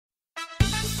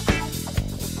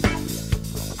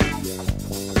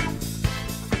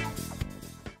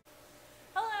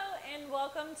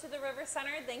Welcome to the River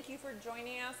Center. Thank you for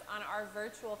joining us on our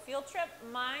virtual field trip.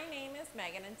 My name is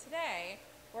Megan, and today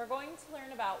we're going to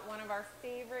learn about one of our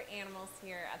favorite animals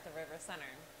here at the River Center,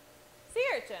 sea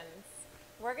urchins.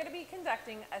 We're going to be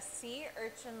conducting a sea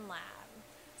urchin lab.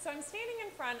 So I'm standing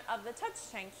in front of the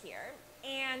touch tank here,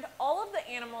 and all of the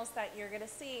animals that you're going to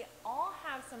see all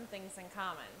have some things in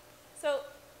common. So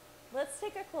let's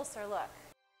take a closer look.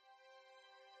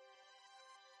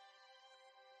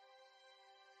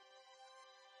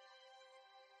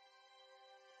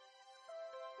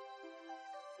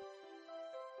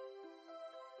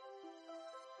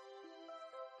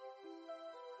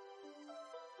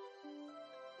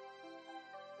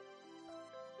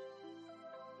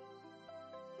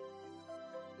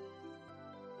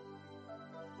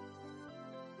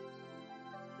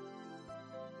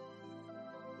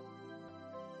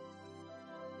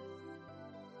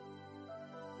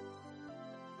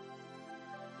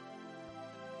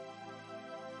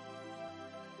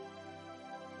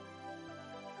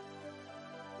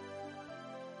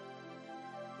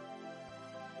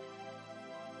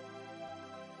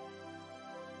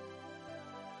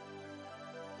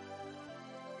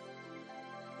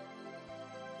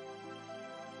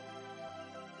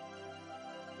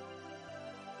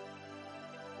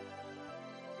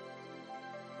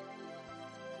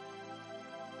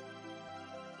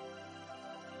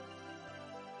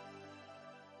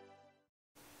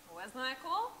 Wasn't that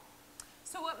cool?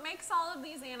 So what makes all of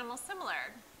these animals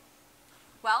similar?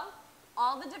 Well,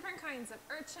 all the different kinds of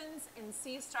urchins and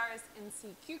sea stars and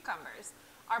sea cucumbers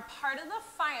are part of the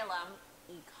phylum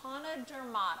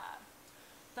Echinodermata.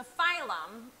 The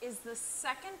phylum is the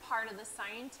second part of the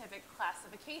scientific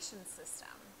classification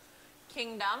system.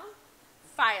 Kingdom,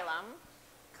 phylum,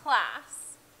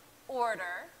 class,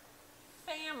 order,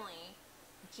 family,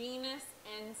 genus,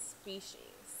 and species.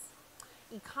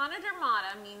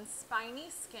 Echinodermata means spiny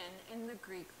skin in the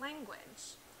Greek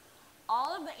language.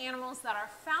 All of the animals that are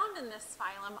found in this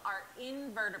phylum are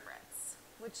invertebrates,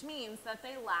 which means that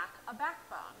they lack a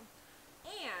backbone.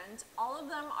 And all of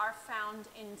them are found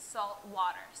in salt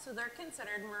water, so they're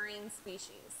considered marine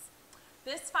species.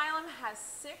 This phylum has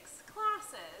 6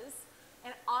 classes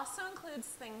and also includes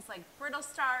things like brittle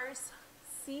stars,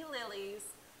 sea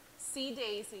lilies, sea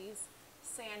daisies,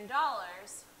 sand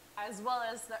dollars, as well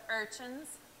as the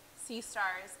urchins, sea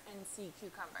stars, and sea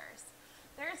cucumbers.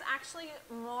 There's actually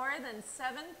more than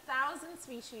 7,000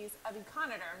 species of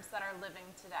echinoderms that are living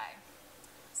today.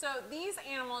 So these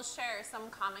animals share some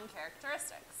common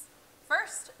characteristics.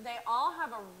 First, they all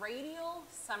have a radial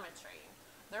symmetry.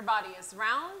 Their body is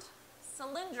round,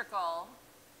 cylindrical,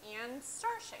 and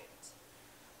star-shaped.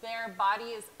 Their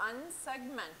body is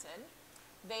unsegmented.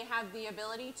 They have the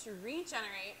ability to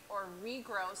regenerate or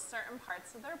regrow certain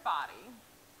parts of their body.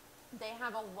 They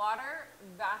have a water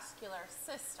vascular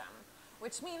system,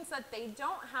 which means that they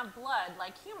don't have blood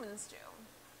like humans do.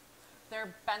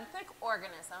 They're benthic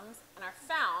organisms and are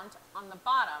found on the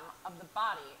bottom of the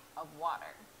body of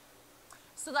water.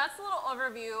 So that's a little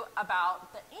overview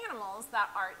about the animals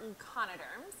that are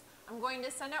echinoderms. I'm going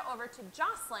to send it over to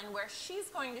Jocelyn, where she's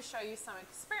going to show you some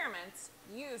experiments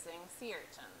using sea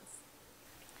urchins.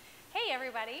 Hey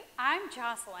everybody, I'm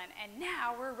Jocelyn, and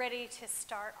now we're ready to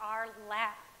start our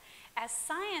lab. As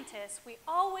scientists, we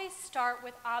always start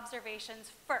with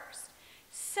observations first.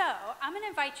 So I'm going to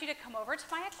invite you to come over to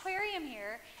my aquarium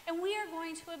here, and we are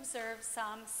going to observe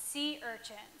some sea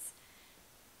urchins.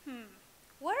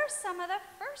 What are some of the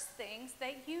first things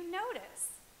that you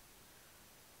notice?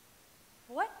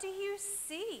 What do you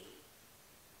see?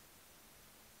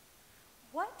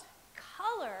 What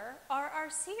color are our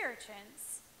sea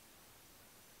urchins?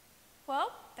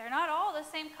 Well, they're not all the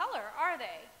same color, are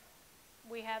they?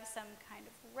 We have some kind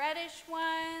of reddish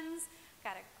ones,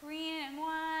 got a green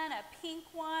one, a pink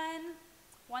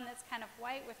one that's kind of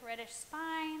white with reddish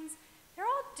spines. They're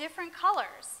all different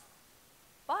colors,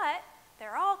 but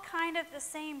they're all kind of the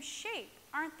same shape,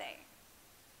 aren't they?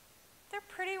 They're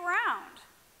pretty round.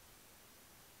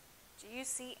 Do you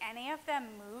see any of them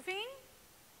moving?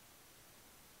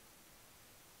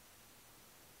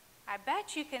 I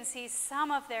bet you can see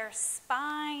some of their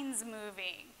spines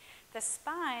moving. The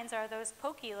spines are those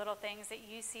pokey little things that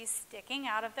you see sticking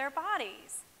out of their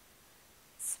bodies.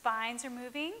 Spines are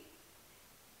moving.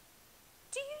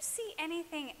 Do you see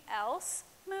anything else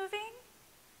moving?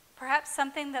 Perhaps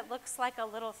something that looks like a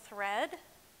little thread?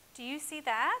 Do you see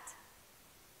that?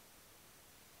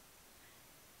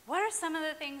 What are some of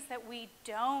the things that we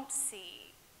don't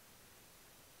see?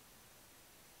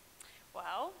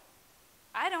 Well,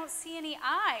 I don't see any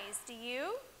eyes, do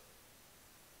you?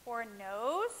 Or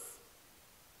nose?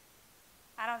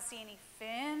 I don't see any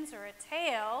fins or a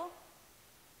tail.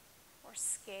 or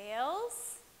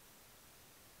scales,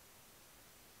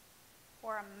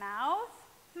 or a mouth.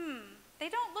 They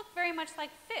don't look very much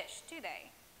like fish, do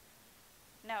they?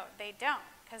 No, they don't,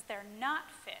 because they're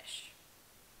not fish.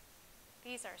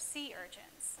 These are sea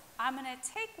urchins. I'm going to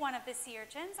take one of the sea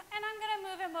urchins and I'm going to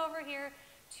move him over here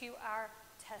to our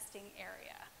testing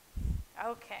area.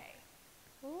 Okay,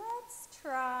 let's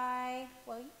try,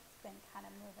 well, he's been kind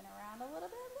of moving around a little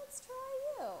bit. Let's try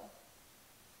you.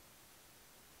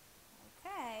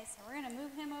 Okay, so we're going to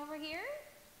move him over here.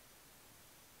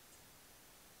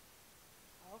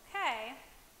 Okay,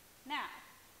 now,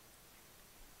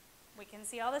 we can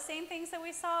see all the same things that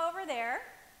we saw over there.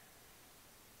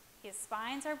 His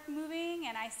spines are moving,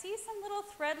 and I see some little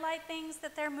thread-like things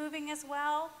that they're moving as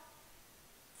well.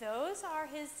 Those are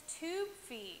his tube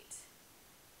feet.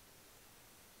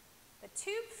 The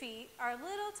tube feet are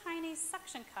little tiny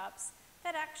suction cups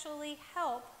that actually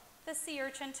help the sea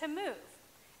urchin to move.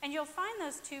 And you'll find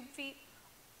those tube feet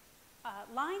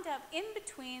lined up in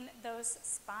between those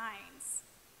spines.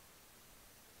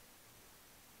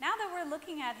 Now that we're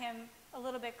looking at him a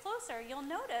little bit closer, you'll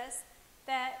notice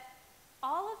that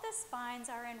all of the spines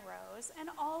are in rows and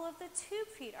all of the tube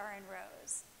feet are in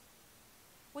rows.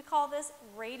 We call this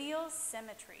radial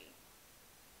symmetry.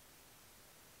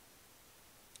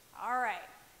 All right,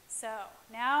 so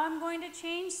now I'm going to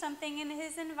change something in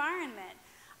his environment.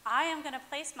 I am going to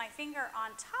place my finger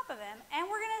on top of him and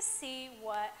we're going to see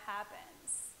what happens.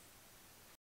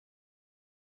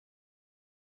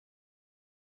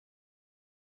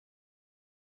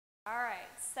 All right,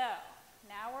 so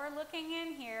now we're looking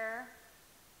in here.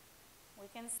 We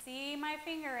can see my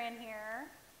finger in here.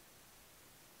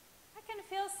 I can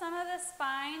feel some of the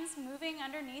spines moving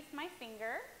underneath my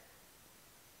finger.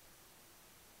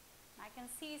 I can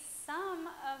see some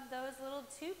of those little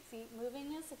tube feet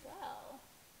moving as well.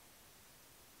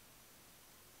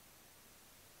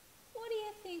 What do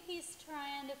you think he's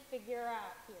trying to figure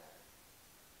out here?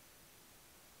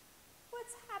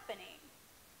 What's happening?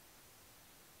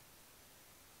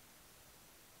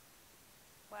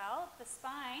 Well, the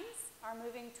spines are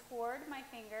moving toward my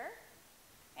finger,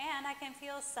 and I can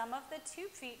feel some of the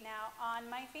tube feet now on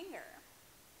my finger.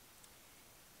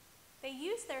 They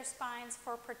use their spines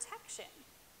for protection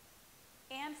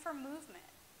and for movement.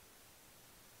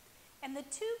 And the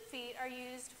tube feet are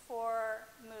used for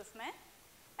movement,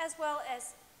 as well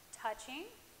as touching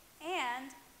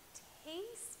and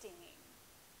tasting.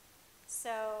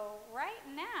 So right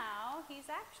now, he's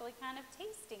actually kind of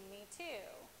tasting me too.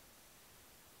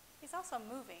 He's also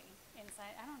moving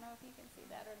inside. I don't know if you can see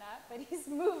that or not, but he's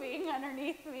moving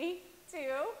underneath me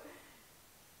too.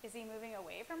 Is he moving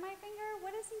away from my finger?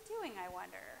 What is he doing, I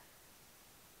wonder?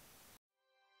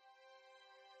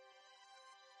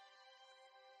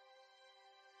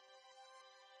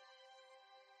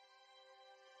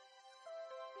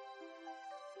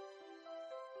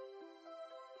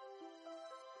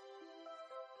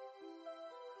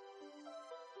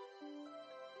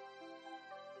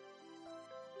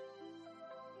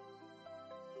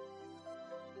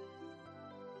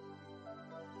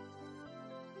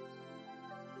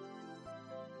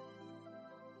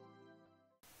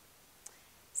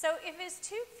 So if his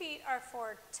tube feet are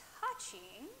for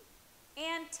touching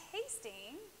and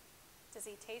tasting, does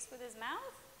he taste with his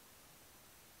mouth?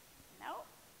 No.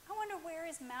 I wonder where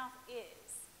his mouth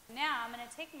is. Now I'm going to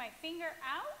take my finger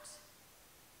out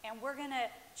and we're going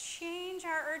to change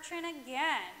our urchin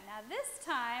again. Now this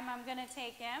time I'm going to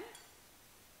take him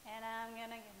and I'm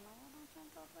going to give him a little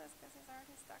gentle twist because he's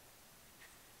already stuck.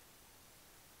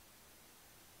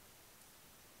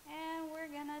 And we're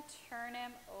going to turn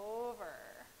him over.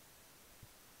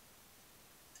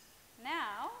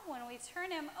 Now, when we turn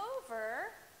him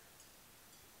over,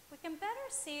 we can better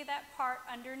see that part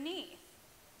underneath.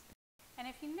 And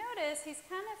if you notice, he's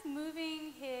kind of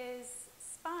moving his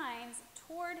spines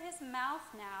toward his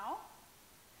mouth now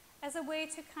as a way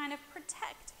to kind of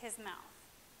protect his mouth.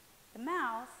 The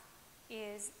mouth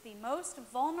is the most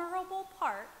vulnerable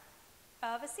part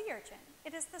of a sea urchin.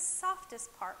 It is the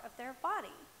softest part of their body.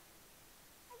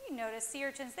 And you notice sea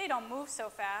urchins, they don't move so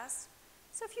fast.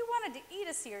 So if you wanted to eat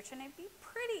a sea urchin, it'd be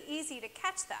pretty easy to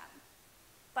catch them.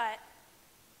 But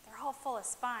they're all full of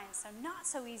spines, so not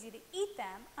so easy to eat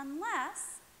them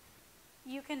unless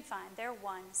you can find their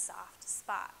one soft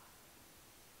spot.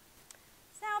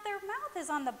 Now their mouth is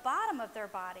on the bottom of their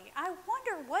body. I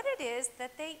wonder what it is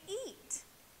that they eat.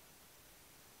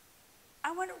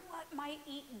 I wonder what might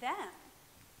eat them.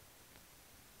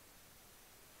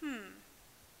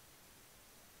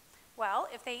 Well,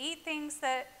 if they eat things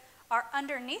that are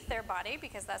underneath their body,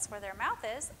 because that's where their mouth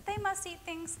is, they must eat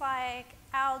things like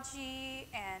algae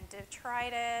and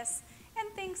detritus and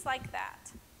things like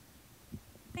that.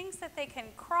 Things that they can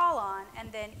crawl on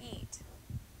and then eat.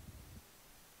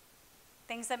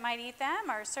 Things that might eat them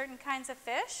are certain kinds of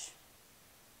fish,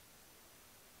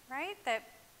 right, that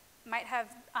might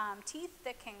have teeth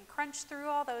that can crunch through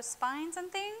all those spines and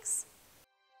things.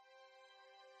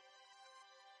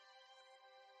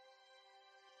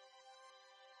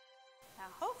 Now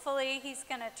hopefully he's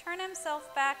going to turn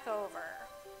himself back over.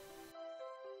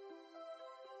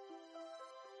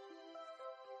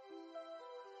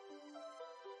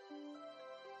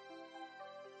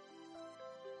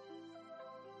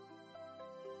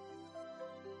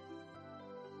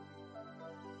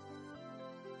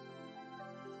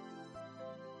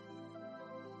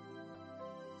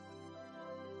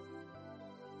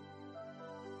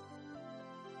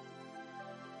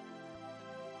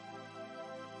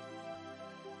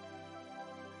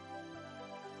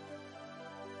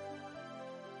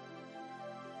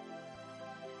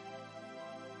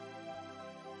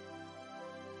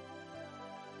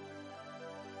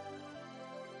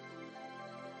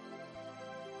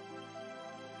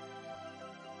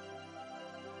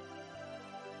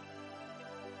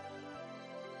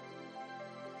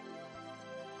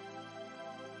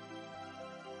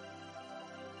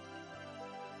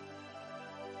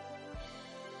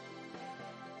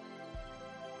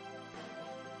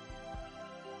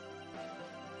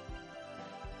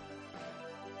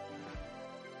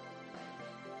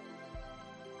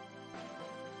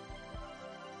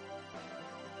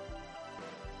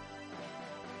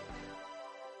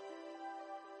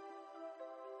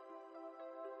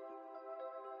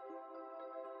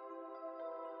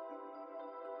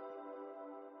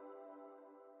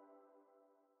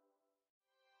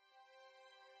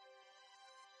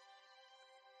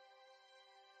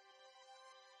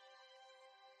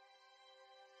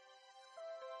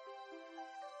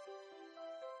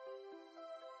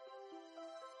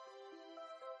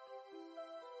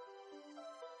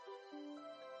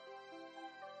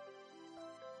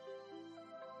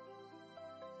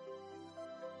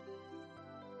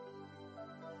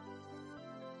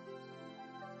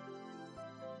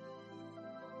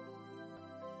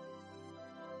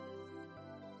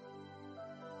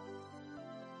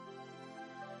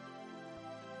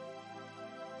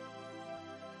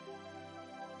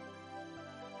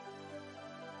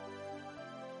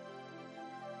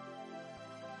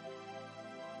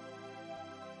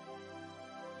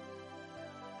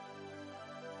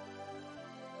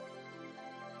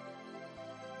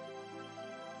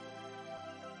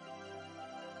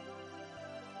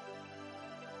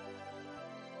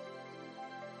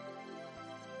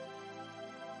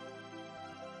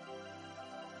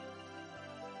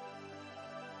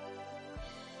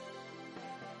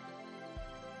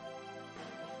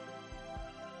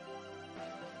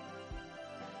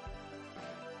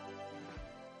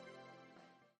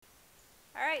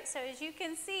 All right, so as you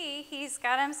can see, he's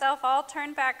got himself all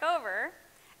turned back over,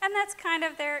 and that's kind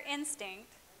of their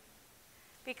instinct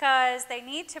because they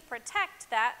need to protect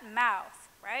that mouth,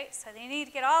 right? So they need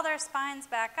to get all their spines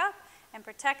back up and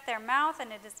protect their mouth,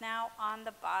 and it is now on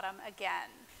the bottom again.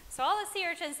 So all the sea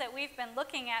urchins that we've been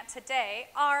looking at today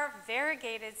are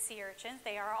variegated sea urchins.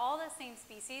 They are all the same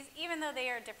species, even though they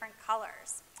are different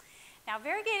colors. Now,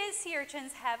 variegated sea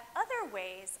urchins have other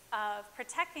ways of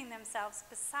protecting themselves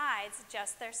besides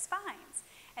just their spines.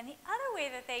 And the other way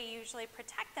that they usually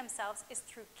protect themselves is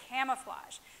through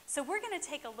camouflage. So we're going to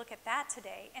take a look at that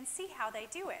today and see how they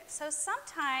do it. So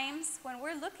sometimes when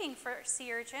we're looking for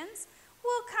sea urchins,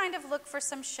 we'll kind of look for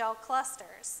some shell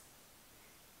clusters.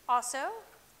 Also,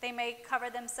 they may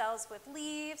cover themselves with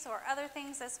leaves or other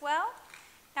things as well.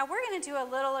 Now we're going to do a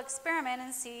little experiment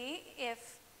and see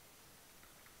if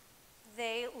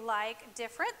they like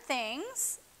different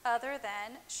things other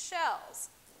than shells.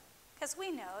 Because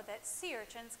we know that sea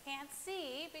urchins can't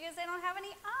see because they don't have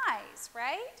any eyes,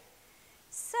 right?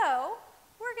 So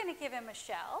we're going to give him a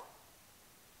shell.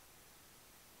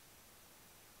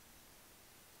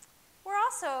 We're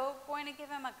also going to give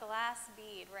him a glass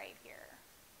bead right here.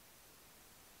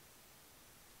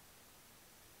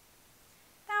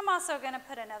 Now I'm also going to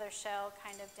put another shell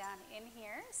kind of down in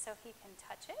here so he can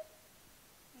touch it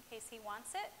in case he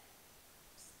wants it.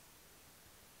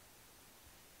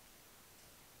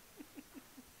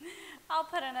 I'll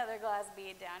put another glass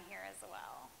bead down here as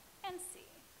well and see.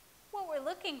 What we're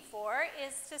looking for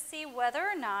is to see whether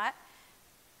or not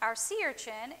our sea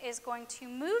urchin is going to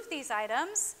move these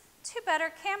items to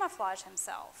better camouflage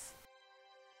himself.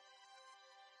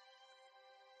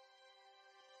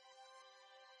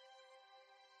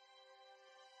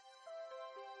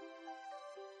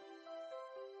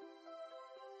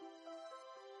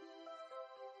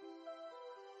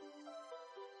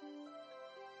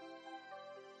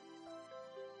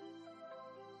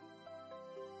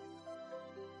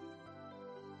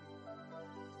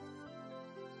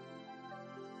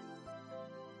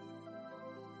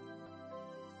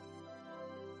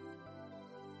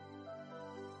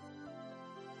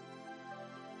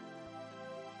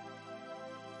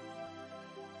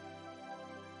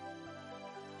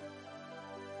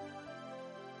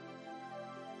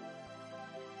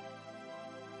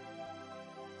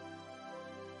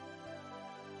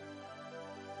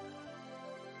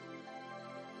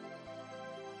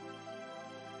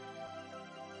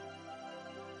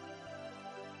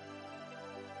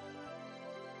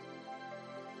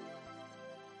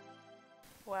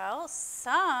 Well,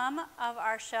 some of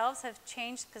our shells have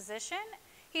changed position.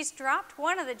 He's dropped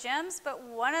one of the gems, but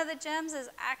one of the gems is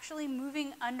actually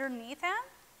moving underneath him.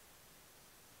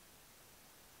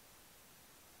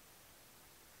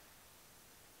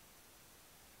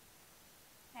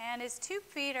 And his tube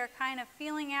feet are kind of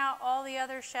feeling out all the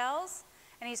other shells.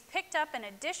 And he's picked up an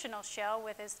additional shell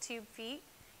with his tube feet.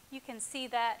 You can see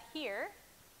that here.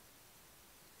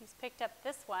 He's picked up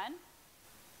this one.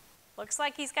 Looks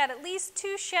like he's got at least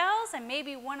 2 shells and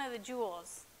maybe one of the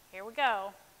jewels. Here we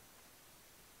go.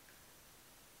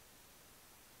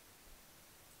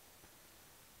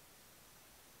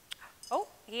 Oh,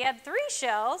 he had 3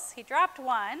 shells. He dropped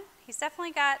one. He's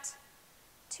definitely got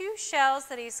 2 shells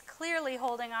that he's clearly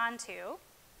holding on to.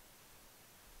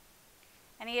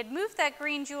 And he had moved that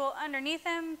green jewel underneath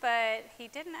him, but he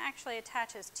didn't actually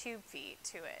attach his tube feet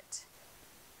to it.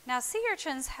 Now, sea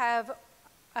urchins have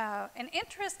an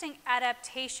interesting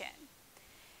adaptation.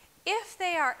 If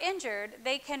they are injured,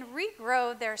 they can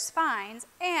regrow their spines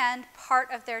and part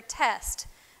of their test.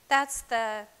 That's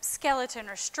the skeleton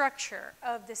or structure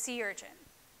of the sea urchin.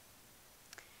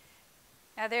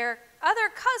 Now, their other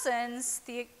cousins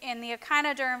in the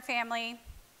Echinoderm family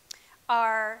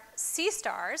are sea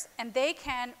stars, and they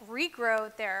can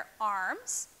regrow their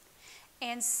arms,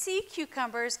 and sea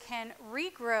cucumbers can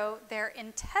regrow their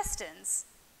intestines.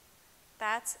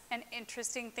 That's an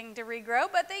interesting thing to regrow,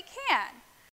 but they can.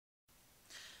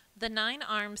 The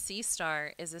 9-armed sea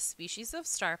star is a species of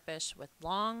starfish with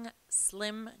long,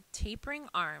 slim, tapering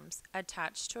arms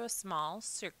attached to a small,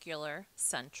 circular,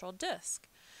 central disc.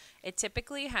 It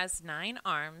typically has 9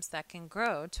 arms that can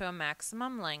grow to a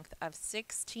maximum length of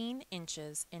 16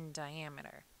 inches in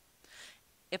diameter.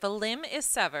 If a limb is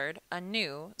severed, a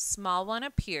new, small one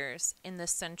appears in the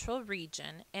central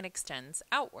region and extends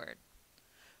outward.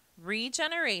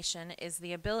 Regeneration is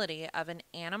the ability of an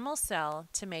animal cell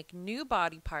to make new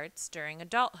body parts during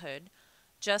adulthood,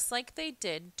 just like they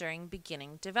did during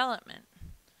beginning development.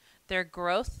 Their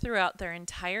growth throughout their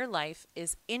entire life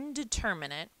is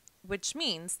indeterminate, which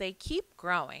means they keep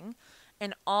growing,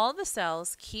 and all the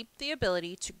cells keep the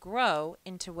ability to grow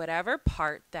into whatever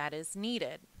part that is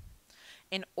needed.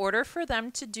 In order for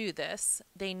them to do this,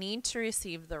 they need to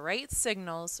receive the right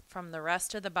signals from the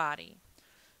rest of the body.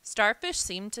 Starfish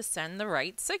seem to send the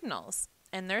right signals,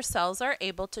 and their cells are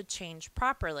able to change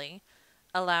properly,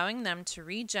 allowing them to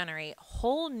regenerate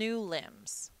whole new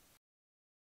limbs.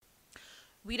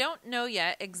 We don't know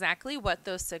yet exactly what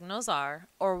those signals are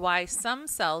or why some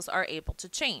cells are able to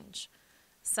change.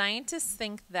 Scientists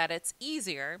think that it's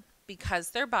easier because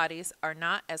their bodies are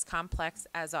not as complex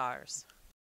as ours.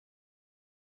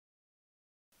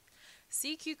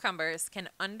 Sea cucumbers can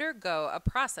undergo a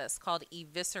process called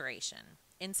evisceration.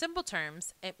 In simple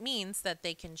terms, it means that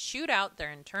they can shoot out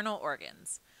their internal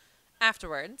organs.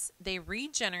 Afterwards, they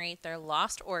regenerate their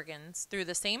lost organs through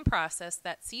the same process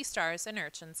that sea stars and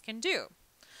urchins can do.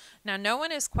 Now, no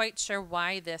one is quite sure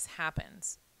why this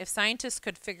happens. If scientists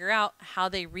could figure out how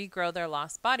they regrow their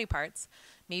lost body parts,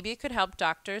 maybe it could help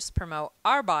doctors promote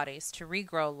our bodies to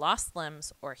regrow lost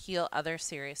limbs or heal other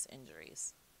serious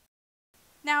injuries.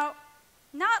 Now,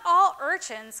 not all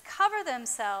urchins cover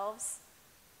themselves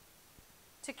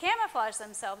to camouflage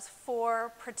themselves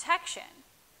for protection.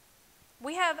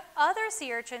 We have other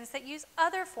sea urchins that use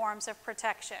other forms of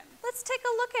protection. Let's take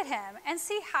a look at him and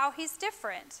see how he's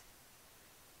different.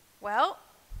 Well,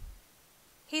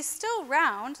 he's still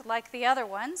round like the other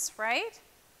ones, right?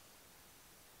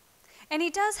 And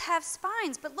he does have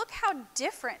spines, but look how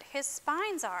different his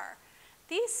spines are.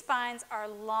 These spines are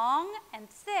long and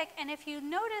thick, and if you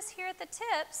notice here at the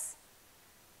tips,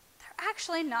 they're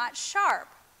actually not sharp.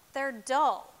 They're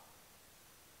dull.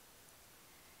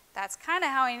 That's kind of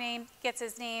how he gets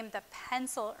his name, the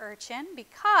pencil urchin,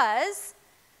 because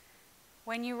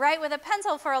when you write with a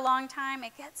pencil for a long time,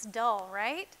 it gets dull,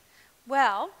 right?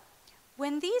 Well,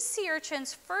 when these sea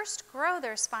urchins first grow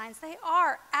their spines, they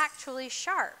are actually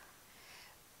sharp.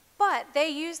 But they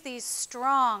use these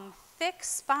strong, thick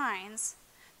spines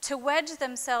to wedge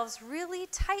themselves really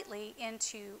tightly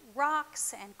into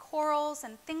rocks and corals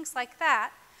and things like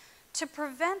that to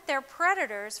prevent their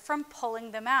predators from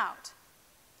pulling them out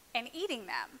and eating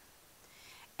them.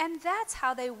 And that's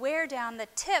how they wear down the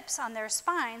tips on their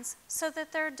spines so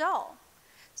that they're dull.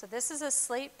 So this is a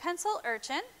slate pencil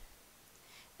urchin.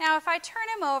 Now if I turn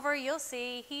him over, you'll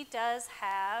see he does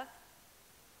have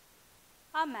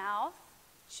a mouth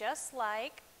just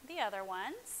like the other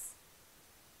ones.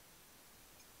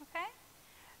 Okay?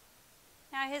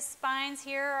 Now his spines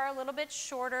here are a little bit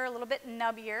shorter, a little bit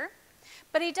nubbier,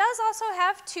 but he does also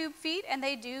have tube feet, and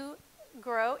they do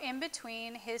grow in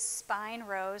between his spine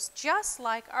rows, just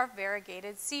like our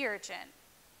variegated sea urchin.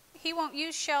 He won't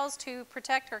use shells to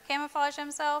protect or camouflage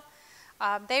himself.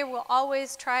 They will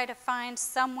always try to find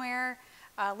somewhere,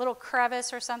 a little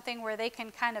crevice or something where they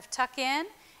can kind of tuck in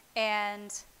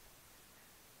and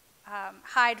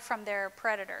hide from their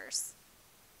predators.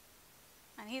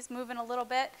 And he's moving a little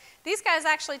bit. These guys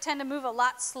actually tend to move a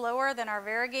lot slower than our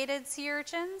variegated sea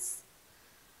urchins.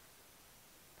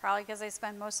 Probably because they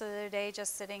spend most of their day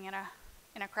just sitting in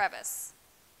a crevice.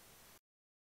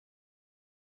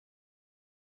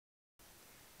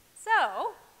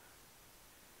 So,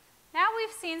 now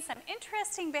we've seen some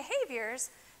interesting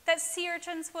behaviors that sea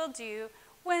urchins will do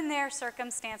when their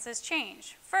circumstances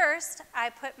change. First, I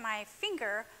put my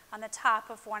finger on the top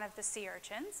of one of the sea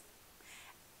urchins,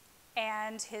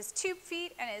 and his tube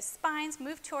feet and his spines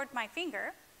moved toward my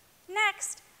finger.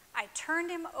 Next, I turned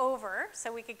him over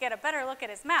so we could get a better look at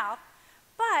his mouth,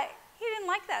 but he didn't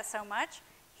like that so much.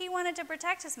 He wanted to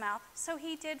protect his mouth, so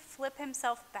he did flip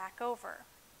himself back over.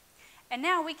 And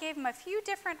now we gave him a few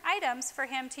different items for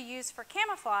him to use for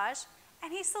camouflage,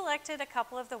 and he selected a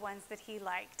couple of the ones that he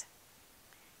liked.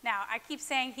 Now, I keep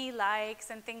saying he likes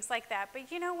and things like that,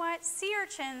 but you know what? Sea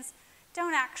urchins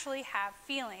don't actually have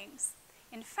feelings.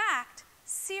 In fact,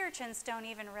 sea urchins don't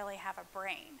even really have a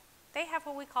brain. They have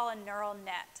what we call a neural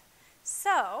net.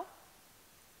 So,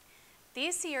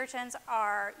 these sea urchins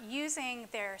are using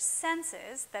their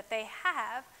senses that they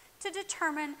have to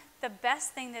determine the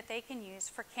best thing that they can use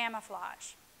for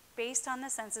camouflage based on the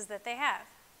senses that they have,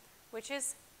 which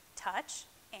is touch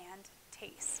and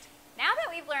taste. Now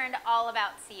that we've learned all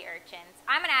about sea urchins,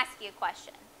 I'm going to ask you a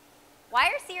question. Why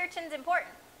are sea urchins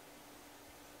important?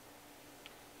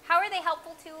 How are they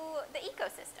helpful to the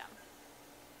ecosystem?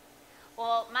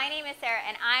 Well, my name is Sarah,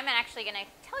 and I'm actually going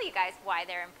to tell you guys why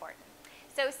they're important.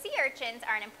 So sea urchins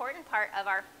are an important part of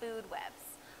our food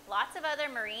webs. Lots of other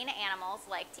marine animals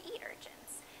like to eat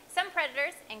urchins. Some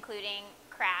predators, including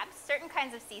crabs, certain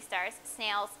kinds of sea stars,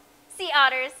 snails, sea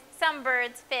otters, some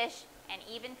birds, fish, and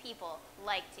even people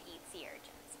like to eat sea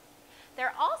urchins.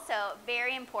 They're also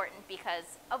very important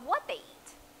because of what they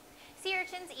eat. Sea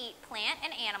urchins eat plant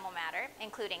and animal matter,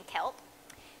 including kelp,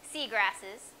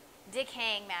 seagrasses,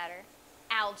 decaying matter,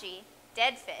 algae,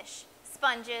 dead fish,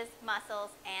 sponges,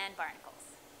 mussels, and barnacles.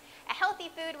 A healthy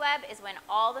food web is when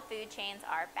all the food chains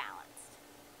are balanced.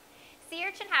 Sea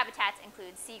urchin habitats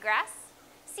include seagrass,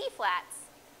 sea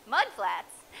flats, mud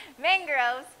flats,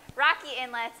 mangroves, rocky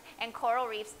inlets, and coral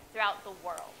reefs throughout the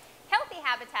world. Healthy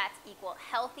habitats equal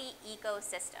healthy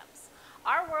ecosystems.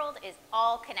 Our world is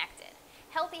all connected.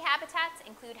 Healthy habitats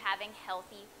include having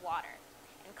healthy water.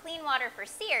 And clean water for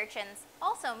sea urchins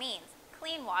also means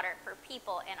clean water for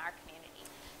people in our community.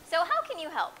 So how can you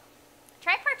help?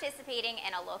 Try participating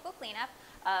in a local cleanup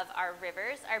of our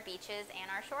rivers, our beaches, and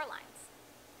our shorelines.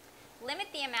 Limit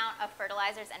the amount of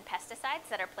fertilizers and pesticides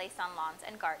that are placed on lawns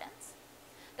and gardens.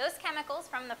 Those chemicals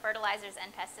from the fertilizers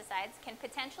and pesticides can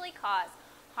potentially cause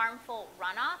harmful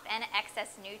runoff and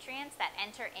excess nutrients that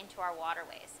enter into our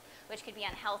waterways, which could be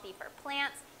unhealthy for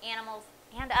plants, animals,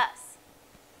 and us.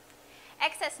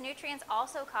 Excess nutrients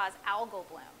also cause algal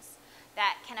blooms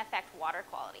that can affect water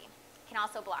quality. It can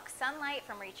also block sunlight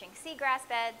from reaching seagrass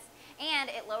beds, and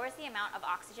it lowers the amount of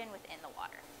oxygen within the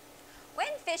water. When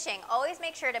fishing, always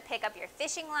make sure to pick up your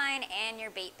fishing line and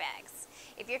your bait bags.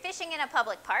 If you're fishing in a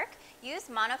public park, use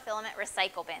monofilament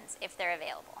recycle bins if they're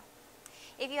available.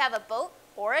 If you have a boat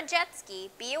or a jet ski,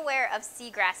 be aware of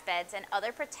seagrass beds and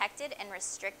other protected and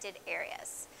restricted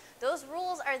areas. Those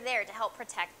rules are there to help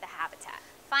protect the habitat.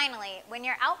 Finally, when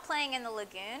you're out playing in the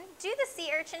lagoon, do the sea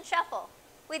urchin shuffle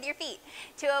with your feet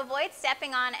to avoid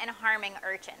stepping on and harming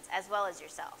urchins as well as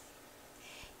yourself.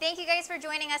 Thank you guys for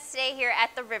joining us today here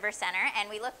at the River Center, and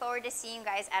we look forward to seeing you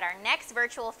guys at our next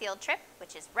virtual field trip,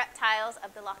 which is Reptiles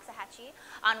of the Loxahatchee,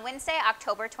 on Wednesday,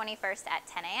 October 21st at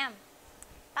 10 a.m.